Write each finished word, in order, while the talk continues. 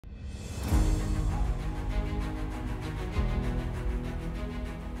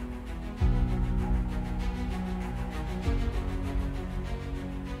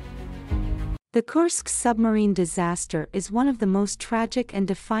The Kursk submarine disaster is one of the most tragic and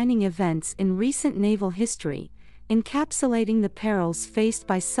defining events in recent naval history, encapsulating the perils faced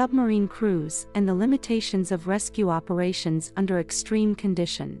by submarine crews and the limitations of rescue operations under extreme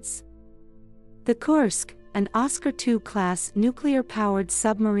conditions. The Kursk, an Oscar II-class nuclear-powered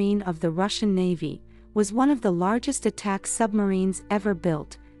submarine of the Russian Navy, was one of the largest attack submarines ever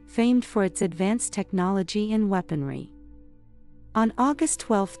built, famed for its advanced technology and weaponry. On August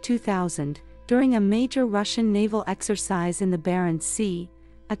 12, 2000, during a major Russian naval exercise in the Barents Sea,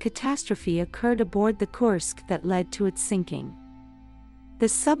 a catastrophe occurred aboard the Kursk that led to its sinking. The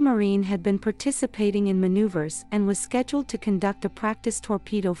submarine had been participating in maneuvers and was scheduled to conduct a practice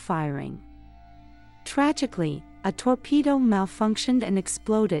torpedo firing. Tragically, a torpedo malfunctioned and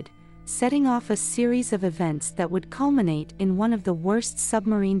exploded, setting off a series of events that would culminate in one of the worst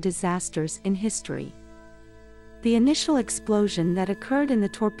submarine disasters in history. The initial explosion that occurred in the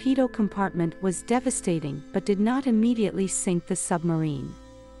torpedo compartment was devastating but did not immediately sink the submarine.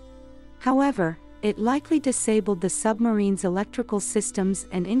 However, it likely disabled the submarine's electrical systems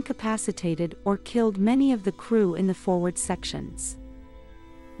and incapacitated or killed many of the crew in the forward sections.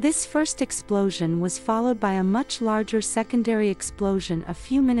 This first explosion was followed by a much larger secondary explosion a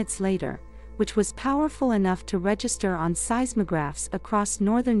few minutes later, which was powerful enough to register on seismographs across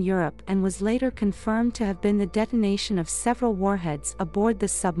northern Europe and was later confirmed to have been the detonation of several warheads aboard the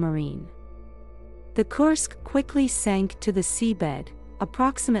submarine. The Kursk quickly sank to the seabed,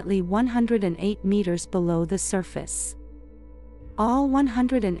 approximately 108 meters below the surface. All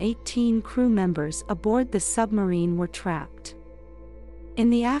 118 crew members aboard the submarine were trapped. In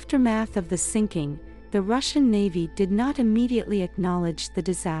the aftermath of the sinking, the Russian Navy did not immediately acknowledge the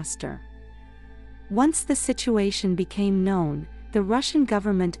disaster. Once the situation became known, the Russian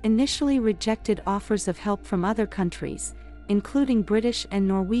government initially rejected offers of help from other countries, including British and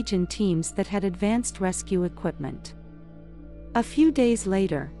Norwegian teams that had advanced rescue equipment. A few days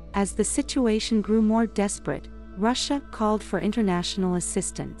later, as the situation grew more desperate, Russia called for international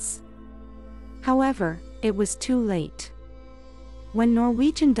assistance. However, it was too late. When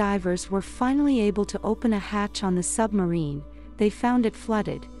Norwegian divers were finally able to open a hatch on the submarine, they found it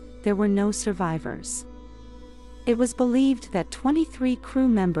flooded. There were no survivors. It was believed that 23 crew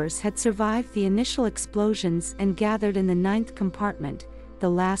members had survived the initial explosions and gathered in the 9th compartment, the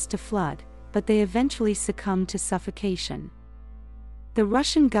last to flood, but they eventually succumbed to suffocation. The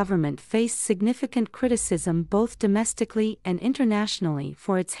Russian government faced significant criticism both domestically and internationally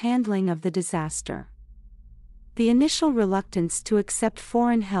for its handling of the disaster. The initial reluctance to accept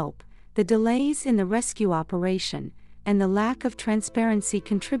foreign help, the delays in the rescue operation, and the lack of transparency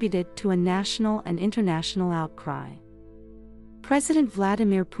contributed to a national and international outcry. President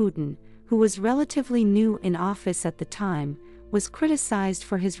Vladimir Putin, who was relatively new in office at the time, was criticized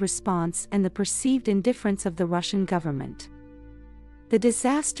for his response and the perceived indifference of the Russian government. The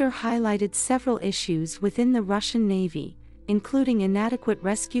disaster highlighted several issues within the Russian Navy, including inadequate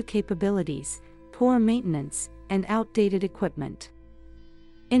rescue capabilities, poor maintenance, and outdated equipment.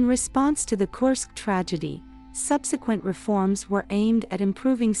 In response to the Kursk tragedy, subsequent reforms were aimed at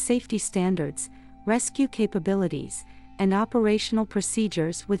improving safety standards, rescue capabilities, and operational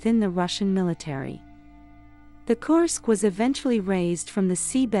procedures within the Russian military. The Kursk was eventually raised from the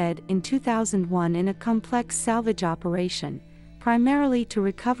seabed in 2001 in a complex salvage operation, primarily to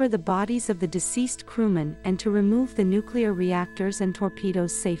recover the bodies of the deceased crewmen and to remove the nuclear reactors and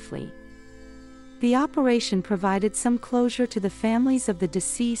torpedoes safely. The operation provided some closure to the families of the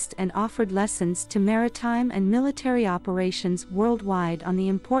deceased and offered lessons to maritime and military operations worldwide on the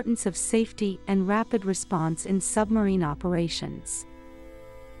importance of safety and rapid response in submarine operations.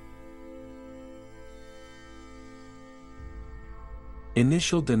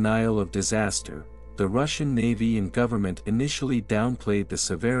 Initial denial of disaster. The Russian Navy and government initially downplayed the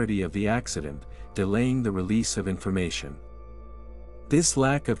severity of the accident, delaying the release of information. This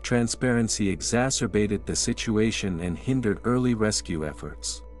lack of transparency exacerbated the situation and hindered early rescue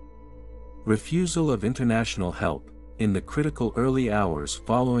efforts. Refusal of international help. In the critical early hours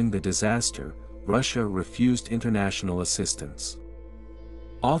following the disaster, Russia refused international assistance.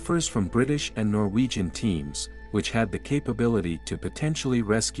 Offers from British and Norwegian teams, which had the capability to potentially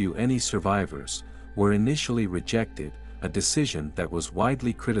rescue any survivors, were initially rejected, a decision that was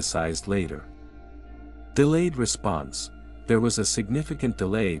widely criticized later. Delayed response. There was a significant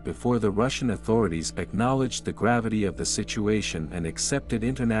delay before the Russian authorities acknowledged the gravity of the situation and accepted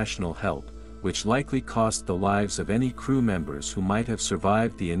international help, which likely cost the lives of any crew members who might have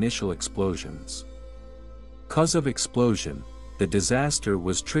survived the initial explosions. Cause of explosion. The disaster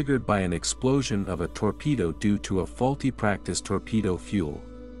was triggered by an explosion of a torpedo due to a faulty practice torpedo fuel.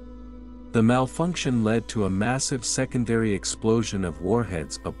 The malfunction led to a massive secondary explosion of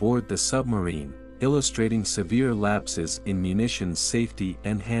warheads aboard the submarine, illustrating severe lapses in munitions safety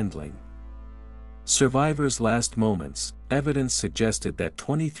and handling. Survivors' last moments. Evidence suggested that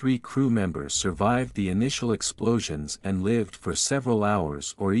 23 crew members survived the initial explosions and lived for several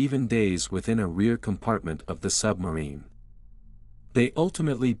hours or even days within a rear compartment of the submarine. They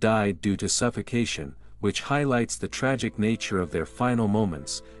ultimately died due to suffocation, which highlights the tragic nature of their final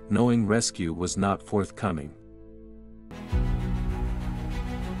moments, knowing rescue was not forthcoming.